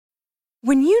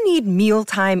When you need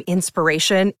mealtime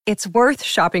inspiration, it's worth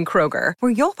shopping Kroger,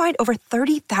 where you'll find over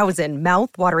 30,000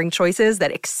 mouth-watering choices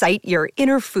that excite your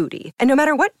inner foodie. And no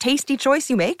matter what tasty choice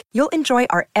you make, you'll enjoy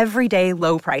our everyday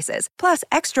low prices, plus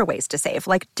extra ways to save,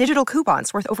 like digital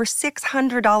coupons worth over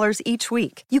 $600 each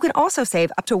week. You can also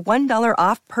save up to $1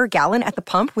 off per gallon at the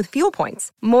pump with fuel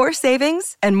points. More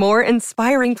savings and more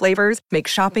inspiring flavors make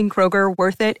shopping Kroger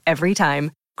worth it every time.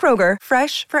 Kroger,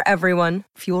 fresh for everyone.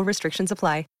 Fuel restrictions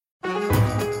apply.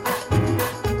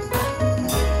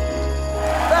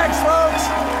 Thanks, folks.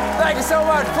 Thank you so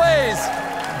much. Please,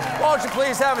 won't you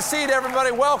please have a seat,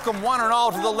 everybody? Welcome, one and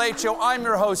all, to The Late Show. I'm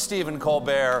your host, Stephen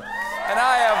Colbert, and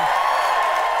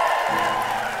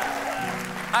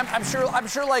I'm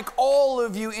sure like all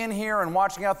of you in here and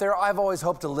watching out there, I've always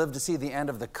hoped to live to see the end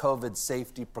of the COVID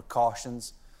safety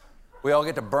precautions. We all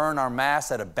get to burn our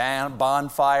masks at a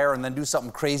bonfire and then do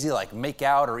something crazy like make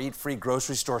out or eat free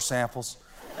grocery store samples.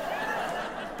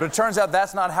 But it turns out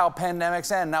that's not how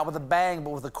pandemics end, not with a bang,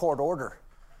 but with a court order.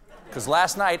 Because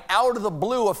last night, out of the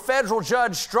blue, a federal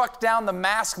judge struck down the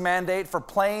mask mandate for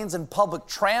planes and public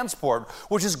transport,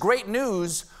 which is great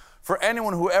news for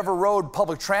anyone who ever rode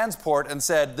public transport and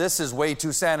said, this is way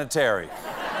too sanitary.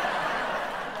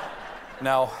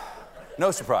 Now, no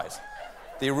surprise.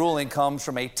 The ruling comes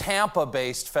from a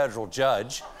Tampa-based federal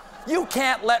judge. You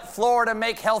can't let Florida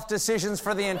make health decisions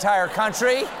for the entire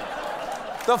country.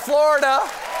 The Florida...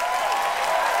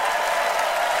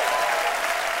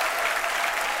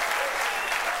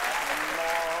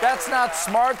 That's not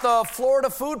smart. The Florida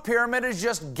food pyramid is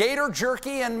just gator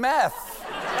jerky and meth.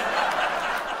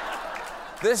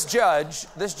 This judge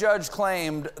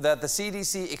claimed that the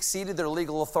CDC exceeded their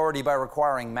legal authority by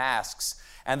requiring masks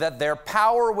and that their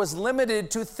power was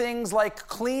limited to things like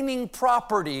cleaning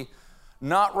property,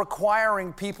 not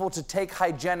requiring people to take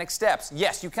hygienic steps.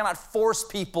 Yes, you cannot force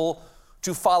people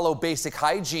to follow basic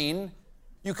hygiene.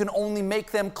 You can only make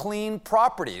them clean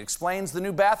property. It explains the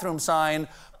new bathroom sign.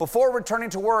 Before returning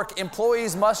to work,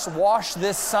 employees must wash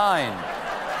this sign.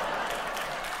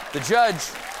 The judge,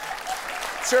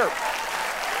 sure.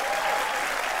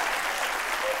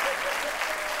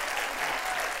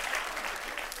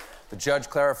 The judge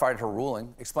clarified her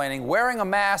ruling, explaining wearing a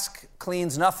mask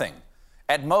cleans nothing.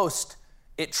 At most,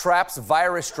 it traps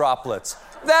virus droplets.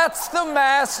 That's the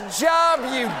mask's job,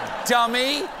 you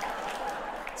dummy.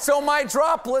 So my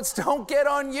droplets don't get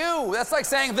on you. That's like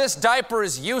saying this diaper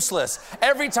is useless.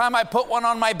 Every time I put one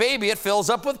on my baby, it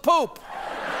fills up with poop.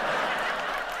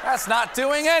 That's not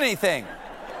doing anything.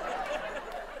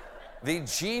 The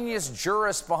genius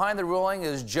jurist behind the ruling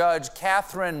is Judge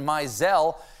Catherine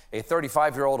Mizell, a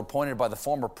 35-year-old appointed by the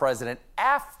former president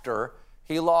after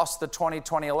he lost the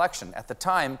 2020 election. At the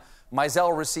time,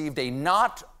 Mizell received a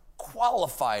not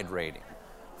qualified rating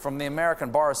from the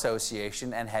American Bar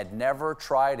Association and had never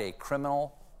tried a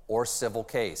criminal or civil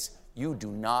case. You do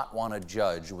not want a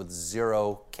judge with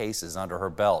 0 cases under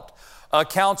her belt. A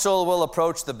counsel will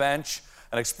approach the bench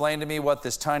and explain to me what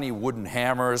this tiny wooden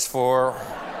hammer is for.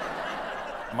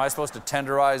 Am I supposed to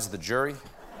tenderize the jury?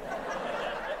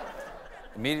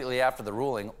 Immediately after the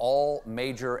ruling, all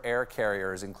major air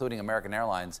carriers, including American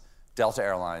Airlines, Delta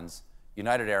Airlines,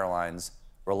 United Airlines,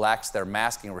 relaxed their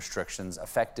masking restrictions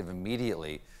effective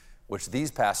immediately, which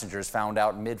these passengers found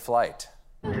out mid-flight.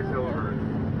 It's over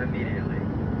immediately.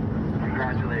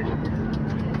 Congratulations.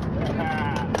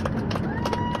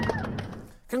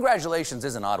 Congratulations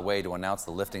is an odd way to announce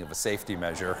the lifting of a safety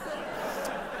measure.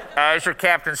 As your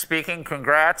captain speaking,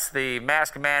 congrats. The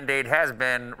mask mandate has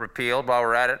been repealed. While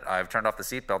we're at it, I've turned off the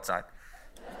seatbelt sign,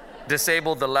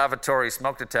 disabled the lavatory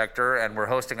smoke detector, and we're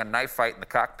hosting a knife fight in the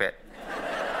cockpit.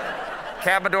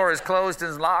 Cabin door is closed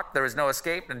and locked. There is no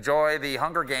escape. Enjoy the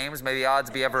Hunger Games. May the odds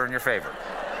be ever in your favor.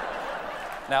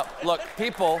 Now, look,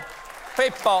 people,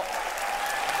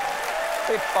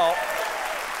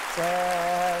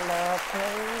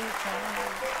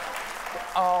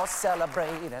 all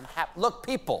celebrate and happy. Look,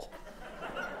 people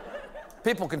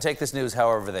can take this news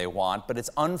however they want, but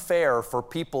it's unfair for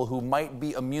people who might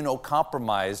be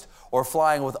immunocompromised or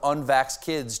flying with unvaxxed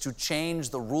kids to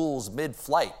change the rules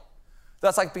mid-flight.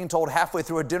 That's like being told halfway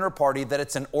through a dinner party that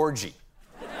it's an orgy.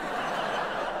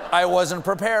 I wasn't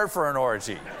prepared for an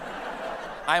orgy.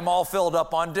 I'm all filled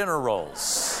up on dinner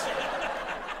rolls.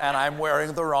 And I'm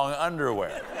wearing the wrong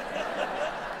underwear.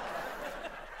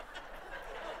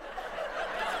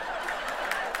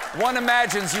 One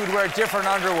imagines you'd wear different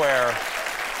underwear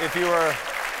if you were...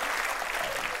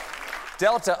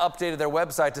 Delta updated their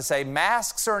website to say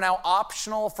masks are now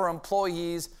optional for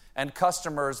employees and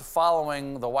customers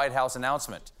following the White House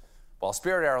announcement. While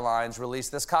Spirit Airlines released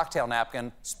this cocktail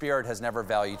napkin, Spirit has never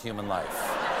valued human life.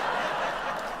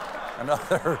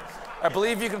 Another, I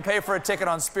believe you can pay for a ticket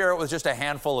on Spirit with just a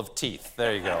handful of teeth.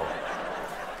 There you go.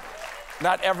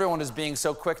 Not everyone is being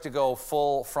so quick to go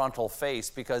full frontal face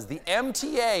because the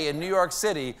MTA in New York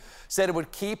City said it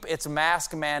would keep its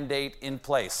mask mandate in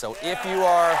place. So if you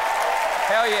are,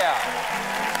 hell yeah.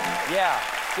 Yeah,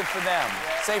 good for them.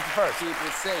 Safety first. Keep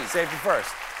it safe. Safety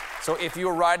first. So if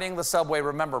you're riding the subway,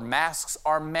 remember, masks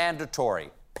are mandatory.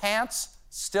 Pants,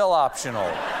 still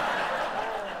optional.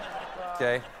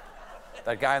 Okay?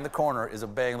 That guy in the corner is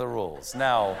obeying the rules.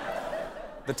 Now,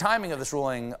 the timing of this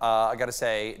ruling, I gotta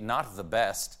say, not the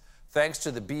best. Thanks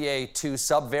to the BA.2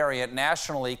 subvariant,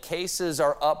 nationally, cases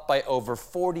are up by over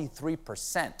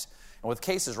 43%. And with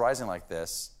cases rising like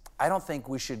this, I don't think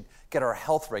we should get our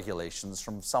health regulations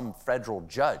from some federal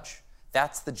judge.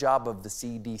 That's the job of the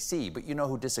CDC. But you know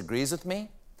who disagrees with me?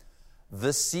 The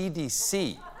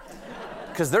CDC.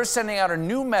 Because they're sending out a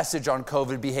new message on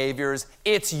COVID behaviors.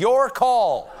 It's your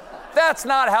call. That's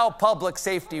not how public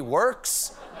safety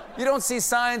works. You don't see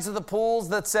signs of the pools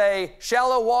that say,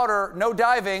 shallow water, no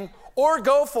diving, or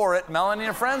go for it, Melanie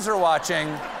and friends are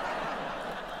watching.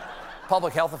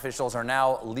 Public health officials are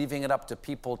now leaving it up to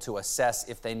people to assess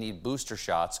if they need booster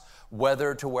shots,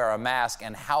 whether to wear a mask,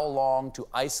 and how long to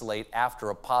isolate after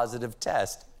a positive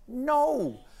test.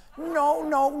 No.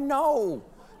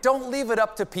 Don't leave it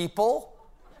up to people.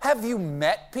 Have you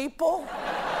met people?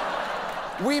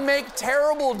 We make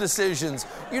terrible decisions.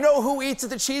 You know who eats at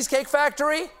the Cheesecake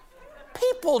Factory?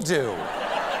 People do.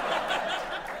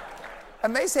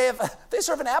 And they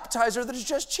serve an appetizer that is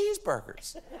just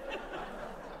cheeseburgers.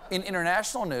 In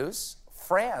international news,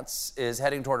 France is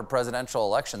heading toward a presidential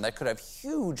election that could have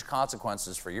huge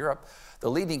consequences for Europe. The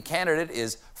leading candidate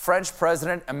is French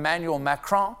President Emmanuel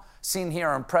Macron, seen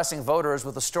here impressing voters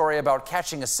with a story about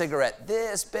catching a cigarette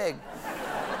this big.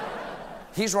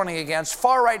 He's running against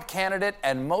far-right candidate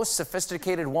and most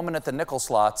sophisticated woman at the nickel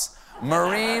slots,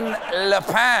 Marine Le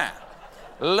Pen.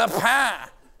 Le Pen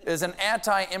is an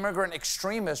anti-immigrant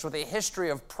extremist with a history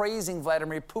of praising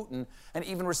Vladimir Putin and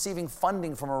even receiving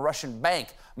funding from a Russian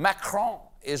bank. Macron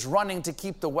is running to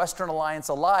keep the Western alliance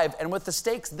alive, and with the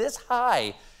stakes this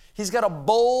high, he's got a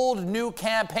bold new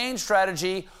campaign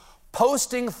strategy,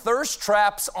 posting thirst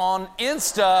traps on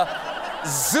Insta.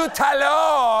 Zut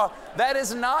alors! That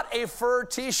is not a fur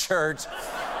t-shirt.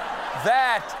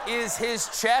 That is his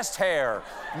chest hair.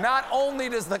 Not only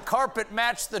does the carpet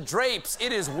match the drapes,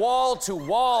 it is wall to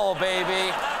wall,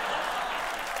 baby.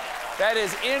 That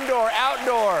is indoor,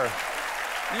 outdoor.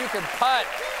 You can putt.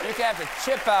 You can have to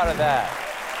chip out of that.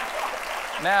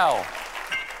 Now,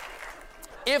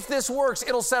 if this works,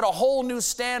 it'll set a whole new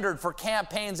standard for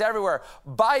campaigns everywhere.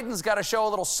 Biden's got to show a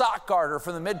little sock garter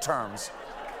for the midterms.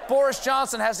 Boris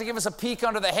Johnson has to give us a peek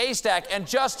under the haystack, and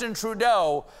Justin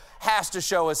Trudeau has to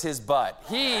show us his butt.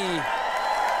 He's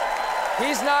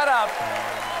not up.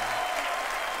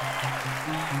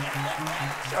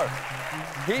 Sure.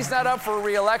 He's not up for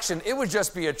re-election. It would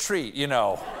just be a treat, you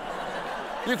know.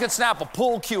 You could snap a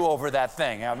pool cue over that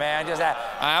thing, man. Just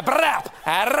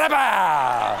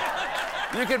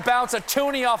you could bounce a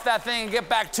toonie off that thing and get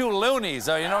back 2 loonies.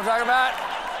 You know what I'm talking about?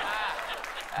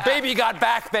 Baby got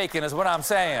back bacon is what I'm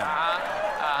saying.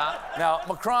 Now,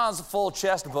 Macron's full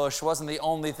chest bush wasn't the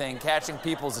only thing catching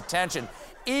people's attention.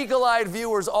 Eagle-eyed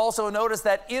viewers also noticed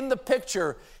that in the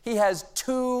picture, he has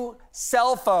 2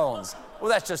 cell phones. Well,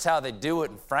 that's just how they do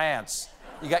it in France.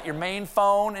 You got your main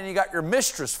phone and you got your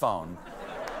mistress phone,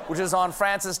 which is on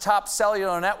France's top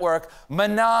cellular network,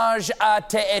 Ménage à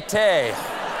Tété.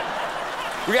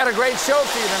 We got a great show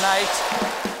for you tonight.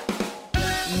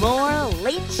 More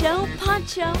Late Show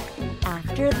Poncho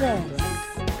after this.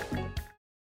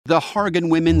 The Hargan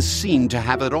women seemed to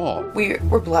have it all. We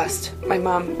were blessed. My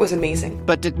mom was amazing.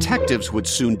 But detectives would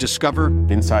soon discover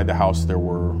inside the house there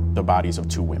were the bodies of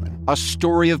 2 women. A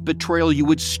story of betrayal you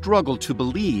would struggle to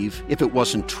believe if it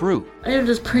wasn't true. I am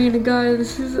just praying to God,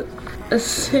 this is a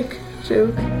sick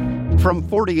joke. From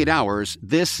 48 Hours,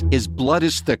 this is Blood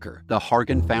is Thicker, the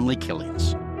Hargan family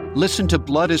killings. Listen to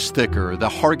Blood is Thicker, the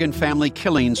Hargan family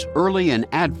killings early and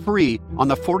ad-free on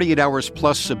the 48 Hours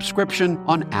Plus subscription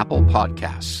on Apple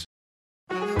Podcasts.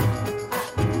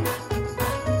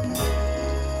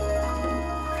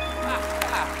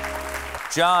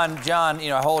 John,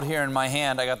 I hold here in my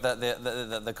hand, I got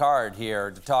the card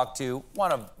here to talk to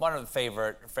one of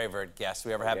the favorite guests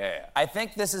we ever had. Yeah. I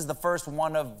think this is the first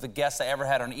one of the guests I ever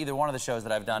had on either one of the shows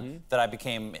that I've done that I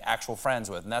became actual friends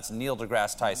with, and that's Neil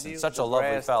deGrasse Tyson. Such a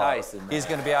lovely fellow. Tyson, he's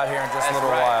going to be out here in just a little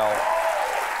while.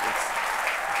 It's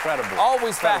incredible.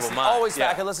 Always incredible fascinating. mind. Always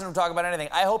fascinating. I can listen to him talk about anything.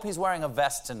 I hope he's wearing a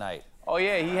vest tonight. Oh,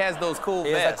 yeah, he has those cool vests.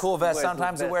 He has that cool vest. He wears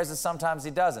Sometimes he wears it, sometimes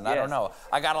he doesn't. I Yes. don't know.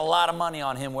 I got a lot of money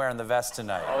on him wearing the vest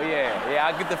tonight. Oh, yeah,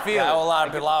 I get the feeling. I owe a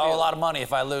lot of money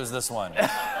if I lose this one.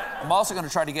 I'm also going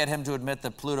to try to get him to admit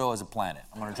that Pluto is a planet.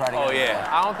 I'm going to try to get him yeah.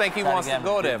 I don't think he wants to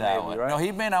go there, that maybe, one. right? No,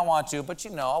 he may not want to, but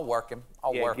I'll work him.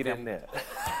 I'll work get him. in there.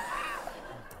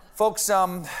 Folks,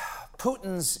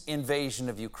 Putin's invasion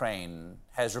of Ukraine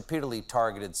has repeatedly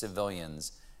targeted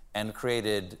civilians and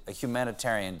created a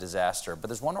humanitarian disaster. But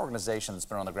there's one organization that's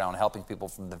been on the ground helping people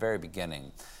from the very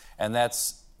beginning, and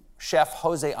that's Chef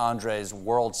Jose Andres'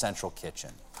 World Central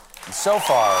Kitchen. And so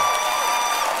far,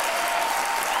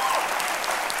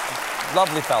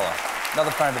 lovely fella,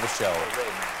 another friend of the show.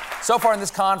 So far in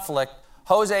this conflict,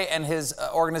 Jose and his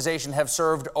organization have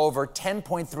served over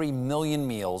 10.3 million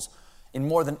meals in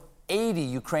more than 80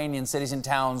 Ukrainian cities and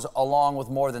towns, along with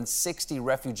more than 60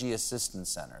 refugee assistance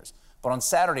centers. But on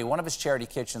Saturday, one of his charity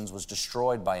kitchens was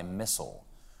destroyed by a missile,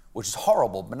 which is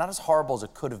horrible, but not as horrible as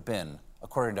it could have been,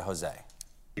 according to Jose.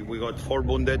 We got 4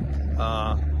 wounded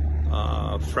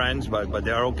friends, but they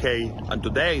are okay. And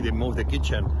today they moved the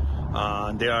kitchen.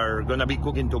 They are going to be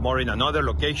cooking tomorrow in another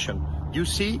location. You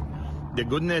see, the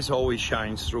goodness always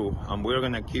shines through, and we're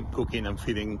going to keep cooking and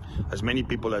feeding as many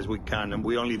people as we can, and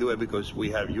we only do it because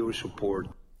we have your support.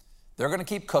 They're going to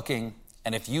keep cooking,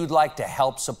 and if you'd like to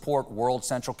help support World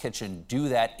Central Kitchen, do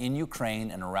that in Ukraine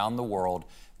and around the world.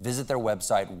 Visit their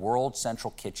website,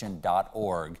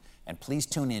 worldcentralkitchen.org, and please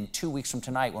tune in 2 weeks from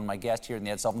tonight when my guest here in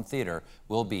the Ed Sullivan Theater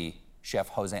will be Chef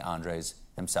Jose Andres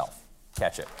himself.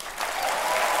 Catch it.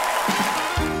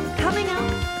 Coming up,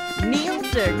 Neil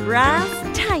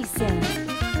deGrasse Tyson.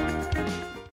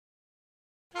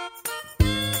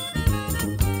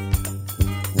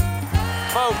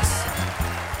 Folks,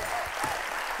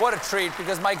 what a treat,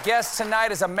 because my guest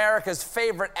tonight is America's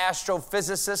favorite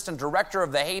astrophysicist and director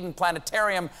of the Hayden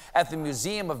Planetarium at the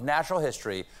Museum of Natural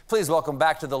History. Please welcome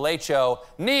back to The Late Show,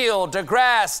 Neil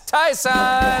deGrasse Tyson.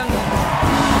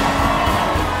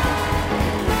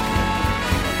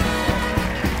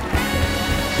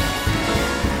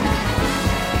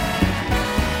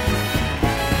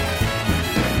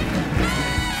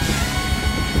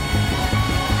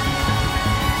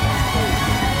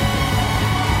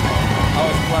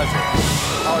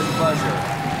 Always a pleasure.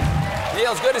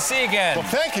 Neil, it's good to see you again. Well,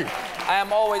 thank you. I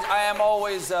am always.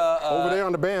 Over there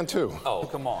on the band, too. Oh,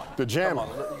 come on. The jam.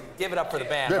 Give it up for the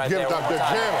band Give right it there. up, One more the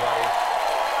time,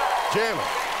 jamming.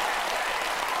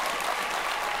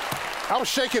 I was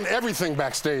shaking everything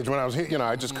backstage when I was here.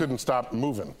 I just couldn't stop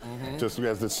moving. Just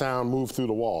as the sound moved through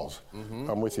the walls.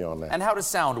 I'm with you on that. And how does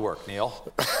sound work,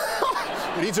 Neil?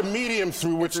 It needs a medium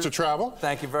through which to travel.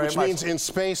 Thank you very much. Which means in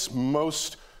space,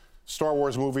 most Star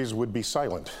Wars movies would be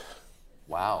silent.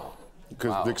 Wow.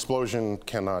 Because the explosion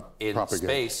cannot propagate. In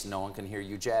space, no one can hear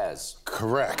you jazz.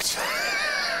 Correct.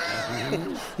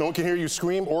 No one can hear you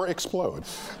scream or explode.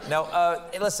 Now,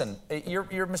 listen, you're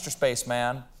Mr.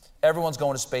 Spaceman. Everyone's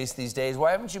going to space these days.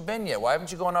 Why haven't you been yet? Why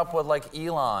haven't you gone up with like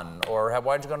Elon, or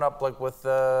why haven't you gone up like with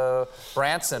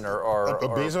Branson or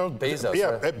Bezos? Bezos.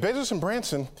 Yeah, Bezos and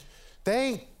Branson.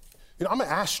 I'm an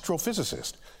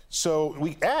astrophysicist. So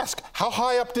we ask, how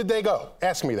high up did they go?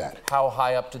 Ask me that. How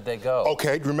high up did they go?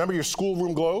 Okay, remember your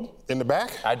schoolroom globe in the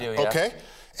back? I do, yeah. Okay.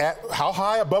 At how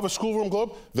high above a schoolroom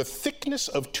globe? The thickness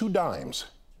of 2 dimes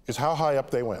is how high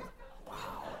up they went. Wow.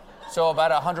 So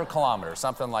about 100 kilometers,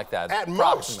 something like that. At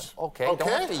most. Okay, don't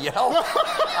have to yell.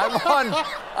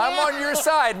 I'm on your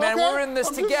side, man. Okay. We're in this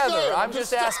together. I'm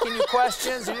just asking you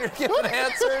questions and you're giving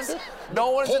answers.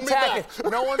 No one's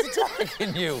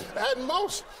attacking you. At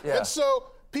most. Yeah. And so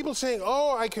people saying,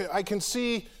 I can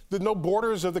see the no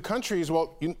borders of the countries.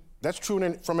 Well, that's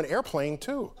true from an airplane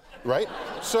too, right?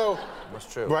 So that's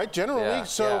true. Right, generally. Yeah,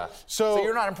 so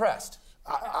you're not impressed.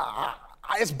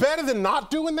 It's better than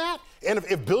not doing that. And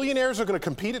if billionaires are going to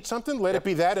compete at something, let it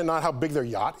be that and not how big their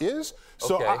yacht is.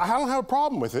 So okay. I don't have a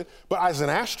problem with it. But as an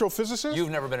astrophysicist, you've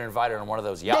never been invited on one of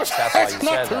those yachts. That's why you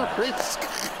said that.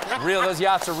 Those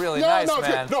yachts are really nice,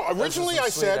 man. No, originally I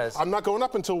said I'm not going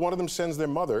up until one of them sends their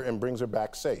mother and brings her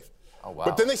back safe. Oh, wow.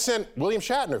 But then they sent William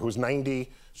Shatner, who's 90.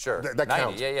 Sure. That 90,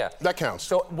 counts. Yeah. That counts.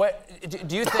 So what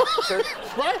do you think?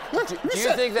 Right? Do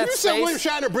you think that you space? said William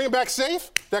Shatner bring him back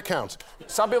safe? That counts.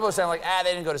 Some people are saying like,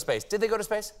 they didn't go to space. Did they go to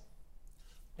space?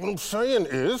 What I'm saying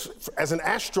is, as an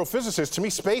astrophysicist, to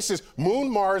me, space is moon,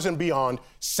 Mars, and beyond.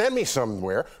 Send me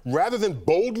somewhere, rather than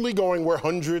boldly going where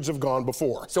hundreds have gone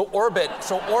before. So orbit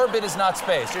is not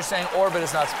space. You're saying orbit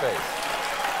is not space.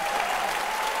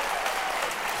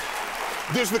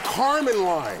 There's the Kármán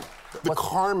line.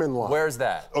 Kármán line. Where's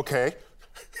that? Okay.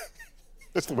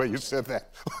 That's the way you said that.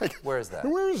 Where is that?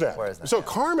 Where is that? Where is that? So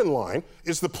Kármán line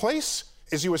is the place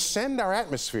is you ascend our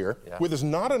atmosphere where there's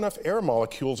not enough air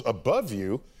molecules above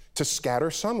you to scatter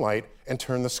sunlight and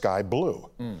turn the sky blue.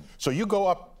 So you go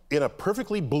up in a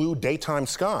perfectly blue daytime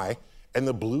sky, and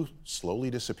the blue slowly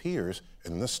disappears,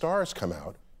 and the stars come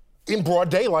out in broad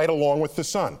daylight along with the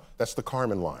sun. That's the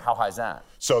Kármán line. How high is that?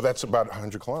 So that's about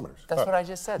 100 kilometers. That's what I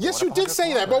just said. Yes, you did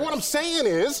say that, but what I'm saying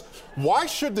is, why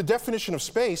should the definition of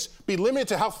space be limited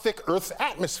to how thick Earth's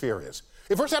atmosphere is?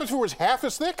 If Earth's atmosphere was half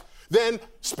as thick, then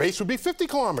space would be 50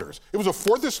 kilometers. If it was a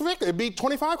fourth as thick, it'd be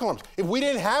 25 kilometers. If we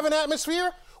didn't have an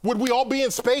atmosphere, would we all be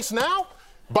in space now?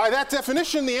 By that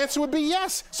definition, the answer would be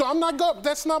yes. So I'm not going,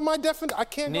 that's not my definition. I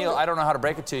can't Neil, go I don't know how to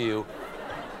break it to you,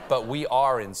 but we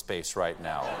are in space right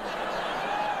now.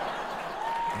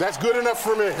 That's good enough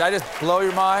for me. Did I just blow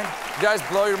your mind? Did I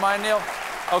just blow your mind, Neil?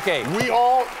 Okay. We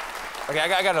all okay,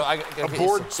 I got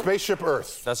aboard Spaceship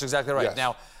Earth. That's exactly right. Yes.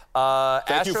 Now,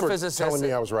 Thank you for astrophysicists telling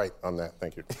me I was right on that.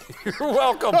 Thank you. You're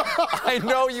welcome. I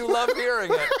know you love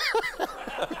hearing it.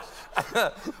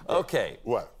 Okay.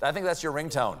 What? I think that's your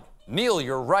ringtone. Neil,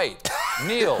 you're right.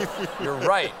 Neil, you're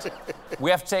right.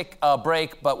 We have to take a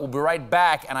break, but we'll be right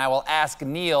back, and I will ask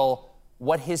Neil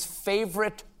what his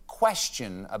favorite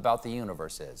question about the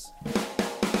universe is.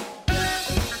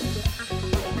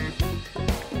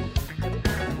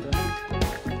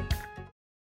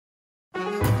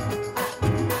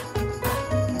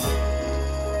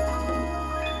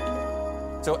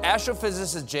 So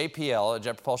astrophysicists at JPL,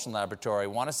 Jet Propulsion Laboratory,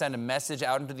 want to send a message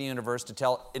out into the universe to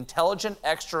tell intelligent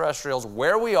extraterrestrials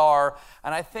where we are,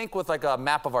 and I think with like a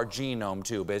map of our genome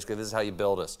too. Basically, this is how you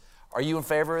build us. Are you in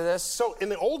favor of this? So in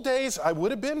the old days, I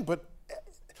would have been, but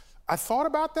I thought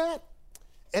about that,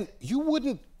 and you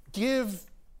wouldn't give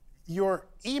your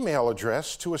email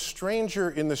address to a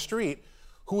stranger in the street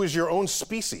who is your own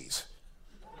species.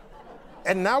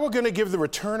 And now we're going to give the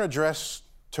return address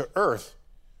to Earth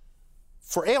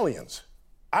for aliens.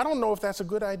 I don't know if that's a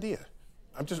good idea.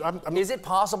 Is it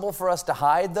possible for us to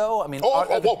hide, though? I mean,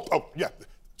 yeah.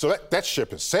 So that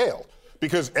ship has sailed.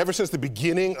 Because ever since the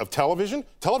beginning of television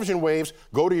waves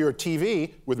go to your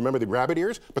TV with, remember, the rabbit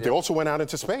ears, but they also went out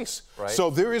into space. Right. So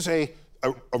there is a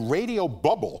radio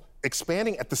bubble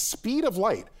expanding at the speed of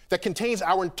light that contains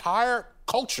our entire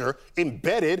culture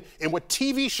embedded in what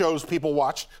TV shows people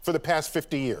watched for the past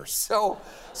 50 years. So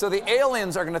the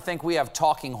aliens are going to think we have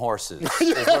talking horses.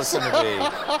 Is what it's going to be.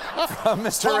 From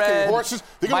Mr. Talking Ed, horses.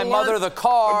 My Mother, the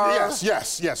car.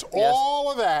 Yes.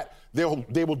 All of that. They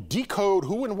will decode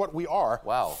who and what we are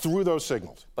through those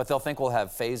signals. But they'll think we'll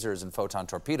have phasers and photon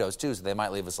torpedoes too, so they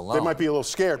might leave us alone. They might be a little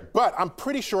scared, but I'm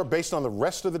pretty sure based on the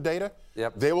rest of the data,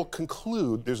 they will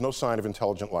conclude there's no sign of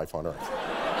intelligent life on Earth.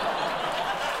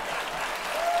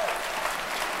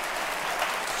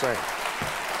 Same.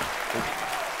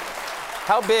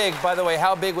 How big, by the way,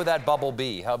 how big would that bubble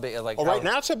be? How big, like? Right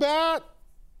now it's about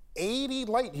 80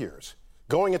 light years.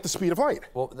 Going at the speed of light.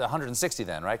 Well, the 160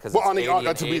 then, right? Well,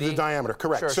 to be the diameter,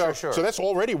 correct. Sure. So that's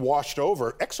already washed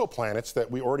over exoplanets that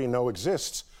we already know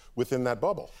exists within that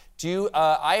bubble.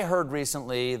 I heard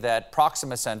recently that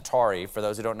Proxima Centauri, for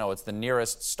those who don't know, it's the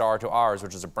nearest star to ours,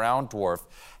 which is a brown dwarf,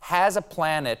 has a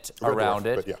planet around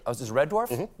it. Oh, is this a red dwarf?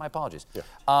 Mm-hmm. My apologies. Yeah.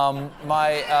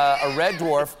 A red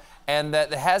dwarf. And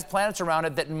that has planets around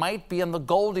it that might be in the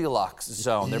Goldilocks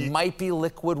zone. There might be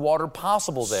liquid water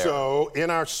possible there. So in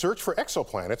our search for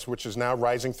exoplanets, which is now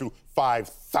rising through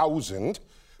 5,000,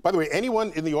 by the way,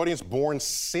 anyone in the audience born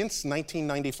since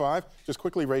 1995, just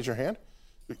quickly raise your hand.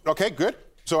 Okay, good.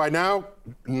 So I now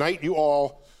knight you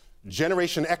all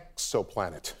Generation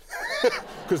Exoplanet,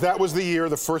 because that was the year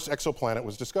the first exoplanet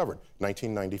was discovered,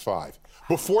 1995.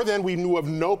 Before then, we knew of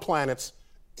no planets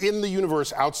in the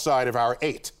universe outside of our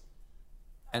 8.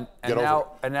 And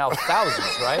now thousands,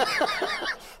 right?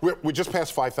 We just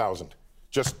passed 5,000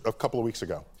 just a couple of weeks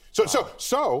ago.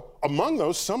 So among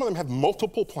those, some of them have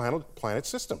multiple planet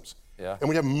systems. Yeah. And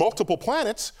when you have multiple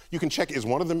planets, you can check, is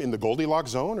one of them in the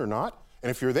Goldilocks zone or not?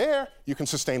 And if you're there, you can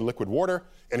sustain liquid water.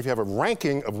 And if you have a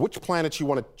ranking of which planets you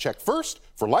want to check first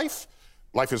for life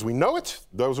as we know it,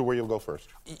 those are where you'll go first.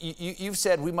 You've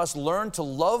said we must learn to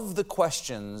love the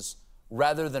questions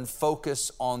rather than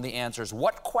focus on the answers.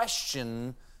 What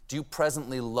question do you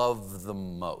presently love the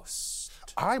most?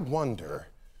 I wonder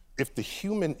if the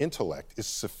human intellect is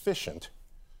sufficient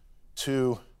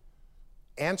to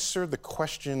answer the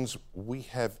questions we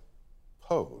have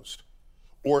posed.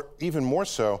 Or even more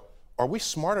so, are we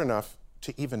smart enough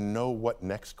to even know what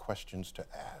next questions to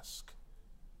ask?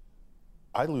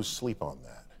 I lose sleep on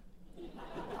that.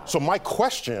 So my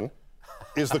question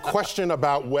is the question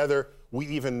about whether we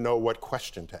even know what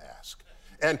question to ask.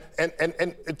 And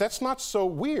that's not so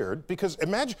weird, because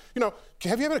imagine, have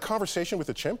you ever had a conversation with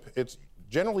a chimp? It's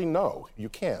Generally, no, you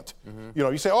can't. You know,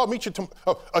 you say, oh, I'll meet you tomorrow.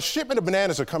 Oh, a shipment of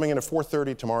bananas are coming in at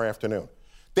 4:30 tomorrow afternoon.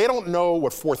 They don't know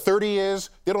what 4:30 is.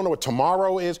 They don't know what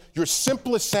tomorrow is. Your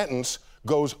simplest sentence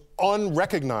goes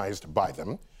unrecognized by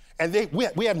them. And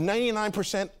we have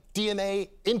 99% DNA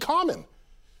in common.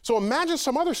 So imagine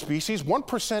some other species,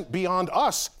 1% beyond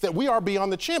us, that we are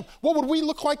beyond the chimp. What would we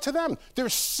look like to them? Their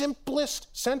simplest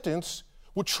sentence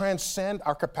would transcend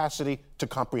our capacity to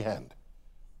comprehend.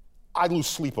 I lose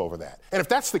sleep over that. And if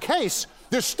that's the case,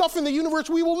 there's stuff in the universe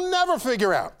we will never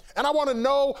figure out. And I want to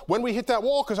know when we hit that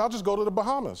wall, because I'll just go to the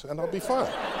Bahamas and I'll be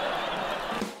fine.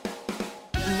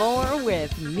 More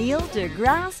with Neil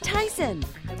deGrasse Tyson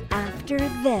after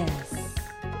this.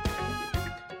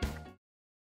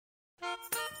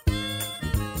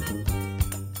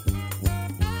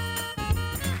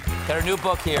 Got a new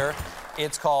book here.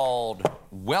 It's called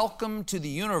Welcome to the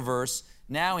Universe,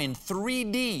 now in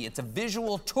 3D. It's a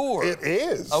visual tour. It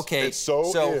is. Okay. It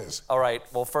so is. All right.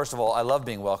 Well, first of all, I love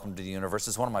being welcomed to the universe.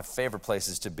 It's one of my favorite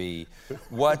places to be.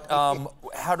 What?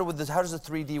 How does the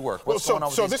 3D work? What's going on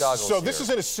with these goggles here? This is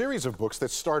in a series of books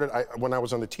that started when I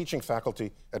was on the teaching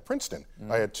faculty at Princeton.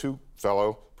 I had two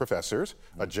fellow professors,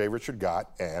 J. Richard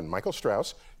Gott and Michael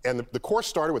Strauss. And the course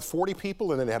started with 40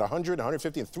 people, and then they had 100,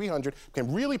 150, and 300.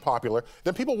 Became really popular.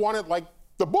 Then people wanted, like,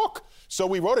 the book. So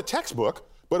we wrote a textbook,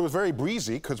 but it was very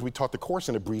breezy because we taught the course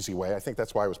in a breezy way. I think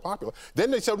that's why it was popular. Then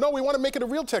they said, no, we want to make it a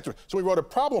real textbook. So we wrote a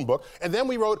problem book, and then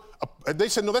we wrote, they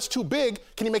said, no, that's too big.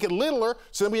 Can you make it littler?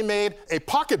 So then we made a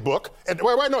pocket book. And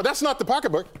wait, no, that's not the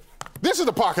pocket book. This is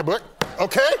the pocket book,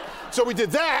 okay? So we did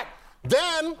that.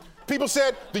 Then people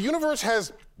said, the universe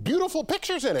has beautiful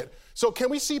pictures in it. So can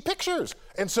we see pictures?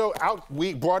 And so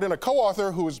we brought in a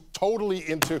co-author who was totally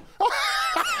into...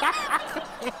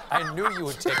 I knew you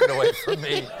would take it away from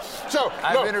me.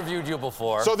 I've interviewed you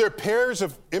before. So there are pairs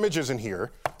of images in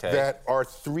here that are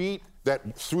through the...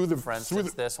 For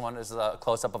instance, this one is a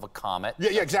close-up of a comet.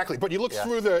 Yeah, exactly. But you look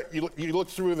through the... You look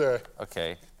through the...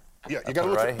 Okay. Yeah, you got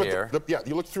to look right here.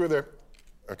 You look through the...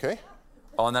 Okay.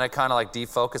 Oh, and then I kind of like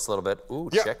defocus a little bit. Ooh,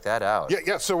 check that out.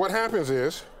 Yeah. So what happens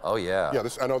is... Oh, yeah. Yeah,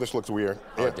 I know this looks weird.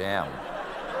 Oh, damn.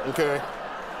 Okay.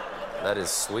 That is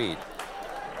sweet.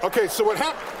 Okay, so what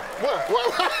happened... What?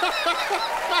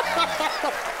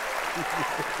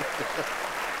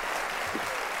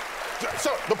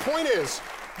 So the point is,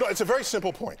 no, it's a very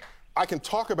simple point. I can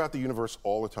talk about the universe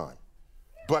all the time.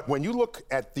 But when you look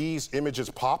at these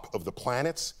images pop of the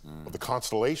planets, of the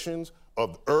constellations,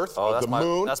 of Earth, of the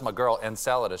moon. That's my girl,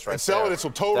 Enceladus, right there. Enceladus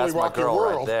will totally rock your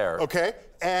world. Right there. Okay?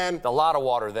 And... A lot of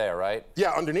water there, right?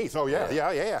 Yeah, underneath. Oh,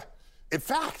 yeah. In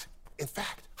fact.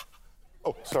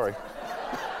 Oh, sorry.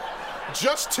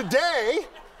 Just today,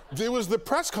 there was the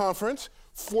press conference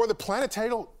for the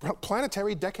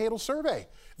planetary decadal survey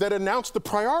that announced the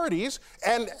priorities,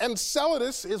 and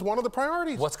Enceladus is one of the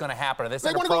priorities. What's going to happen? Are they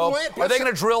going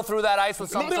to drill through that ice with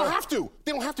something? No, they don't have to.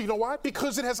 They don't have to. You know why?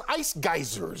 Because it has ice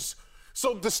geysers.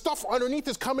 So the stuff underneath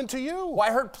is coming to you. Well,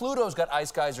 I heard Pluto's got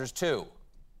ice geysers, too.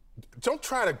 Don't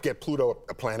try to get Pluto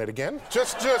a planet again.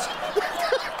 Just...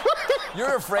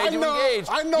 You're afraid to engage.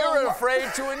 I know. You're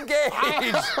afraid to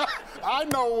engage. I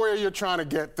know where you're trying to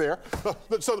get there.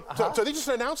 So they just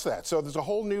announced that. So there's a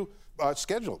whole new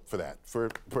schedule for that, for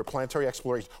planetary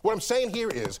exploration. What I'm saying here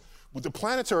is, the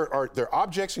planets they're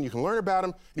objects, and you can learn about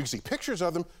them, you can see pictures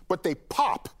of them, but they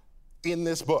pop in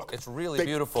this book. It's really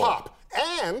beautiful. They pop.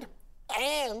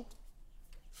 And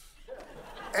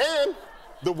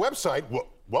the website,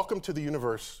 welcome to the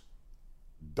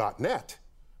universe.net.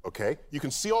 Okay, you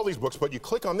can see all these books, but you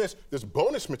click on this, there's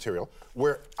bonus material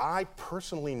where I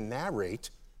personally narrate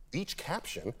each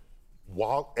caption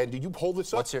and do you hold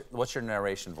this up? What's your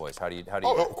narration voice? How do you?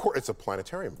 Oh, of course, it's a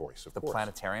planetarium voice, of course. The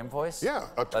planetarium voice? Yeah,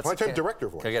 a planetarium director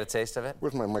voice. Can I get a taste of it?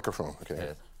 Where's my microphone? Okay.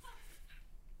 Yeah.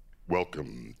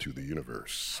 Welcome to the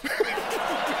universe.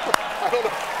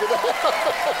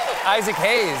 Isaac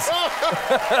Hayes.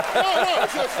 No,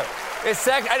 it's just... I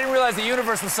didn't realize the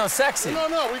universe was so sexy.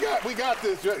 No, we got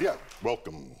this. Yeah,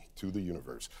 welcome to the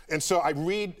universe. And so I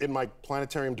read in my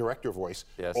planetarium director voice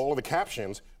all of the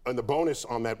captions and the bonus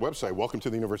on that website, welcome to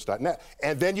the universe.net.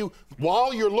 And then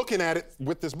while you're looking at it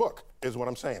with this book, is what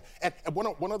I'm saying. And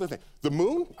one other thing. The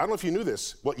moon, I don't know if you knew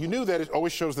this, well, you knew that it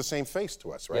always shows the same face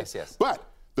to us, right? Yes. But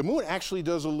the moon actually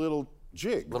does a little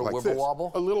jig. Little wibble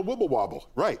wobble? A little wibble wobble,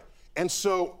 right. And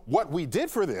so what we did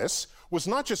for this was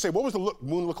not just say, what was the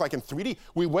moon look like in 3D?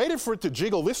 We waited for it to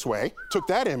jiggle this way, took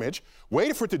that image,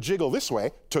 waited for it to jiggle this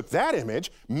way, took that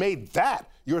image, made that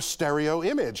your stereo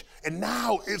image. And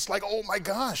now it's like, oh my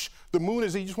gosh, the moon you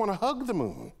just want to hug the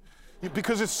moon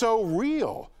because it's so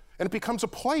real. And it becomes a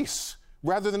place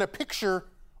rather than a picture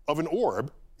of an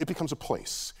orb it becomes a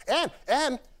place. And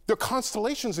there are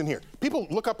constellations in here. People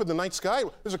look up in the night sky,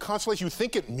 there's a constellation, you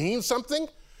think it means something?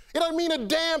 It doesn't mean a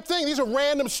damn thing. These are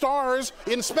random stars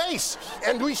in space.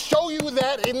 And we show you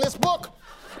that in this book.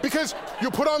 Because you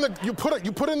put in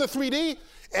the 3D,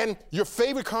 and your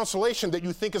favorite constellation that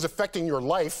you think is affecting your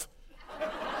life.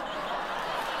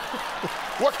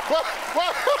 What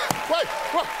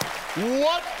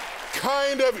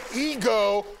kind of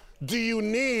ego do you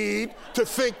need to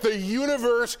think the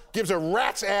universe gives a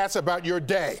rat's ass about your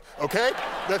day? Okay?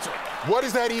 What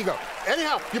is that ego?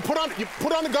 Anyhow, you put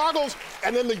on the goggles,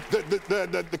 and then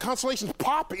the constellations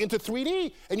pop into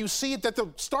 3D, and you see that the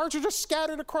stars are just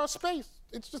scattered across space.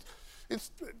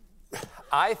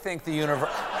 I think the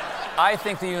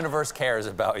universe cares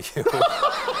about you.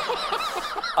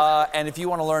 And if you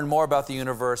want to learn more about the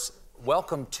universe,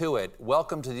 welcome to it.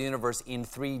 Welcome to the Universe in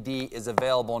 3D is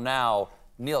available now.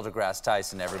 Neil deGrasse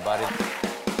Tyson, everybody.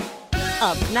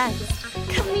 Up next,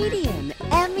 comedian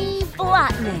Emmy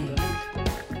Blotnick.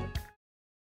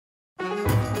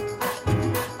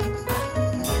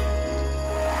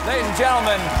 Ladies and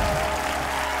gentlemen,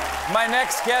 my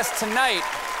next guest tonight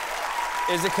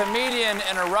is a comedian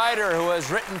and a writer who has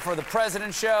written for The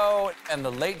President Show and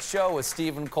The Late Show with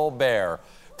Stephen Colbert.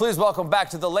 Please welcome back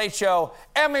to The Late Show,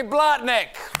 Emmy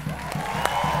Blotnick.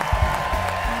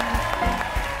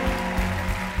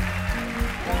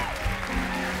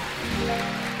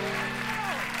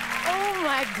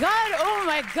 Oh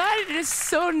my God, it is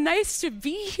so nice to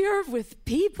be here with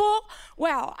people.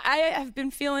 Wow, I have been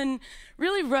feeling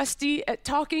really rusty at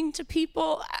talking to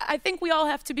people. I think we all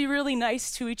have to be really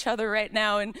nice to each other right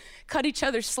now and cut each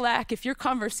other slack if your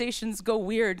conversations go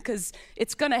weird, because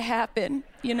it's gonna happen,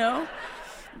 you know?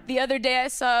 The other day I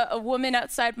saw a woman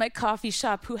outside my coffee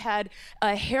shop who had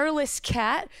a hairless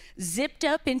cat zipped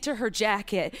up into her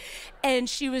jacket, and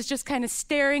she was just kind of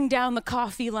staring down the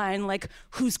coffee line like,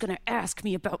 who's gonna ask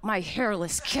me about my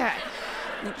hairless cat?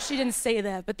 She didn't say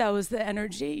that, but that was the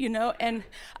energy, you know? And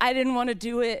I didn't want to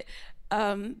do it,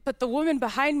 but the woman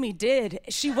behind me did.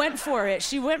 She went for it.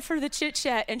 She went for the chit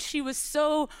chat, and she was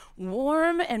so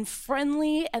warm and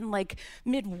friendly and like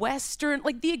Midwestern,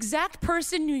 like the exact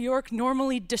person New York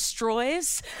normally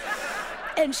destroys.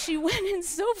 And she went in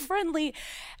so friendly.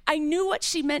 I knew what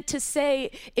she meant to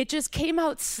say. It just came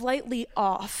out slightly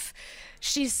off.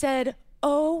 She said,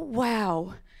 "Oh,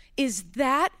 wow, is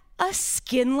that a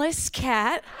skinless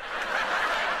cat?"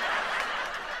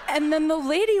 And then the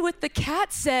lady with the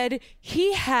cat said,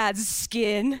 "He has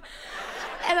skin."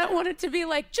 And I wanted to be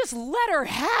like, just let her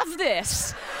have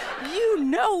this. You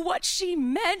know what she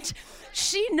meant.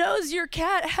 She knows your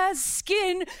cat has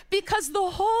skin because the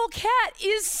whole cat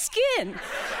is skin.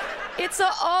 It's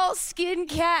an all-skin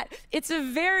cat. It's a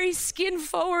very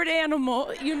skin-forward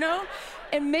animal, you know?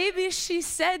 And maybe she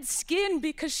said skin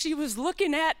because she was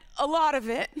looking at a lot of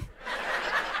it.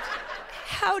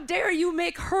 How dare you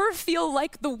make her feel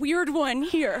like the weird one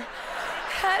here?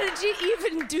 How did you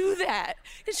even do that?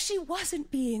 She wasn't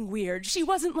being weird. She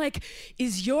wasn't like,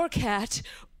 is your cat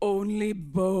only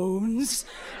bones?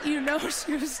 You know,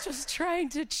 she was just trying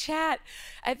to chat.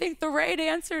 I think the right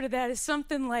answer to that is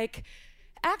something like,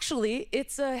 actually,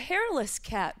 it's a hairless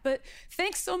cat, but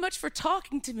thanks so much for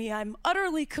talking to me. I'm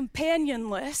utterly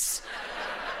companionless.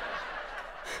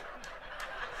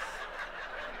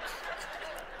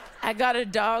 I got a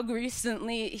dog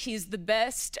recently. He's the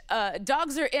best.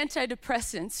 Dogs are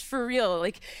antidepressants, for real.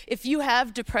 Like, if you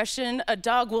have depression, a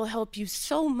dog will help you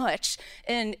so much.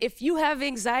 And if you have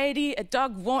anxiety, a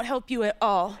dog won't help you at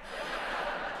all.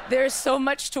 There's so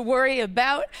much to worry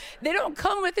about. They don't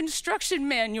come with instruction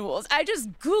manuals. I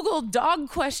just Googled dog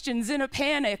questions in a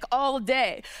panic all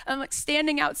day. I'm like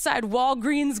standing outside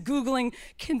Walgreens Googling,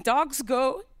 can dogs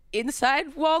go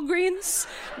inside Walgreens?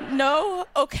 No?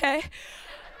 Okay.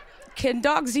 Can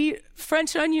dogs eat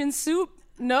French onion soup?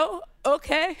 No?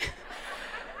 Okay.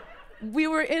 We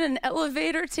were in an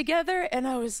elevator together, and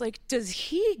I was like, does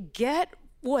he get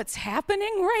what's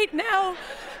happening right now?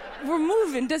 We're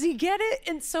moving. Does he get it?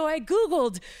 And so I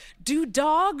Googled, do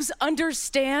dogs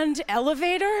understand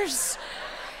elevators?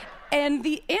 And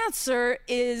the answer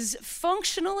is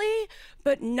functionally,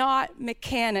 but not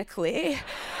mechanically.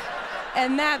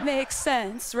 And that makes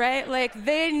sense, right? Like,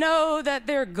 they know that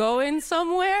they're going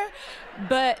somewhere,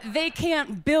 but they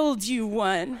can't build you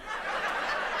one.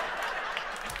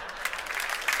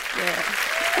 Yeah.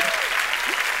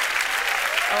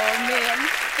 Oh, man.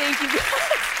 Thank you, guys.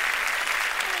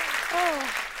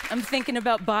 Oh, I'm thinking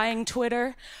about buying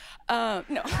Twitter.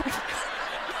 No.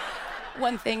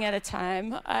 One thing at a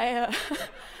time. I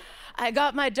I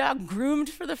got my dog groomed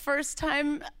for the first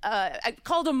time. I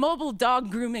called a mobile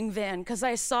dog grooming van because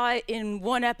I saw it in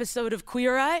one episode of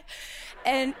Queer Eye,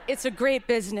 and it's a great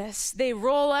business. They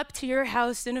roll up to your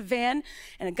house in a van,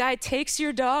 and a guy takes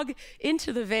your dog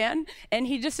into the van, and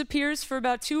he disappears for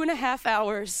about 2.5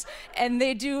 hours, and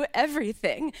they do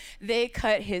everything. They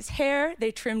cut his hair, they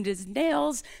trimmed his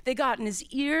nails, they got in his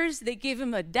ears, they gave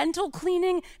him a dental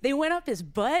cleaning, they went up his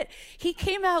butt. He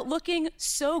came out looking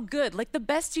so good, like the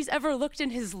best he's ever looked in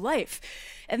his life.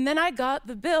 And then I got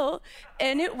the bill,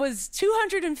 and it was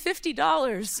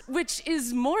 $250, which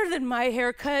is more than my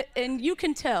haircut, and you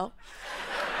can tell.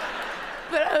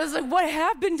 But I was like, what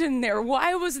happened in there?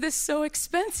 Why was this so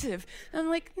expensive? And I'm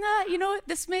like, nah, you know what?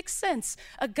 This makes sense.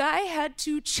 A guy had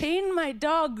to chain my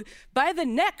dog by the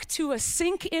neck to a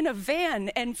sink in a van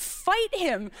and fight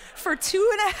him for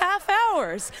 2.5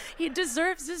 hours. He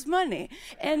deserves his money.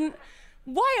 And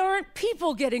why aren't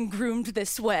people getting groomed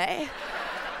this way?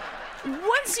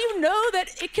 Once you know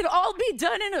that it can all be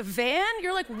done in a van,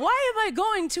 you're like, why am I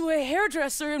going to a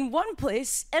hairdresser in one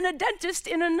place and a dentist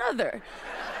in another?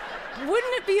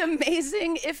 Wouldn't it be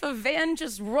amazing if a van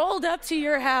just rolled up to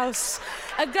your house,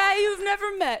 a guy you've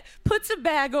never met, puts a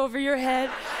bag over your head,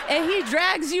 and he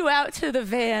drags you out to the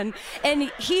van,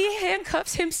 and he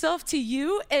handcuffs himself to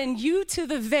you and you to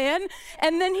the van,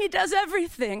 and then he does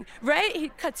everything, right? He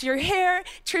cuts your hair,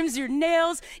 trims your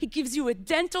nails, he gives you a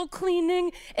dental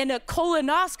cleaning and a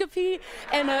colonoscopy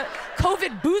and a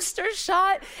COVID booster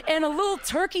shot and a little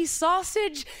turkey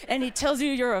sausage, and he tells you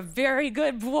you're a very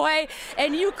good boy,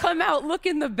 and you come out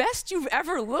looking the best you've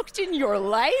ever looked in your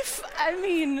life? I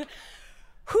mean,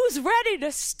 who's ready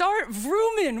to start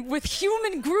vrooming with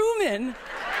human grooming?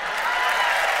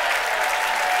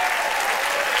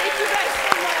 Thank you guys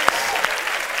so much.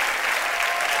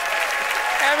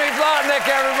 Emmy Blotnick,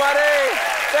 everybody.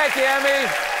 Thank you, Emmy.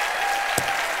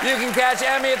 You can catch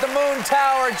Emmy at the Moon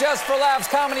Tower Just for Laughs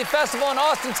Comedy Festival in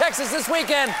Austin, Texas this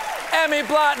weekend. Emmy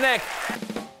Blotnick.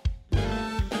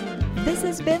 This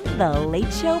has been The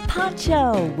Late Show Pod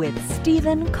Show with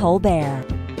Stephen Colbert.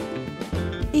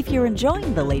 If you're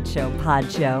enjoying The Late Show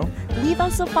Pod Show, leave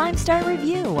us a 5-star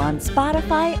review on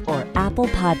Spotify or Apple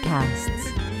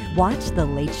Podcasts. Watch The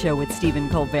Late Show with Stephen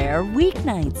Colbert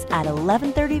weeknights at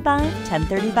 11:35,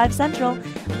 10:35 Central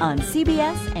on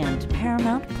CBS and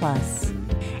Paramount Plus.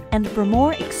 And for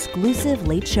more exclusive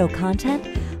Late Show content,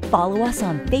 follow us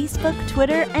on Facebook,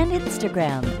 Twitter, and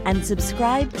Instagram, and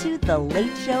subscribe to The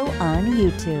Late Show on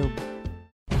YouTube.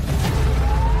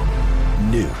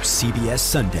 New CBS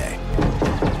Sunday.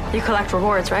 You collect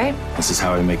rewards, right? This is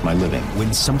how I make my living.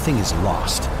 When something is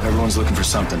lost, everyone's looking for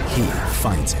something. He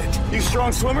finds it. You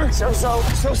strong swimmer? So-so.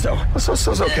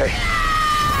 So-so's okay.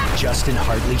 Justin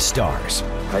Hartley stars.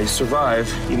 How you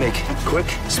survive, you make quick,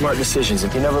 smart decisions,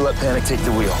 and you never let panic take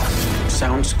the wheel.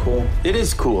 Sounds cool. It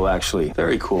is cool, actually.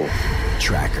 Very cool.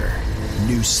 Tracker.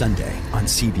 New Sunday on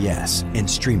CBS and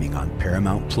streaming on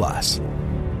Paramount Plus.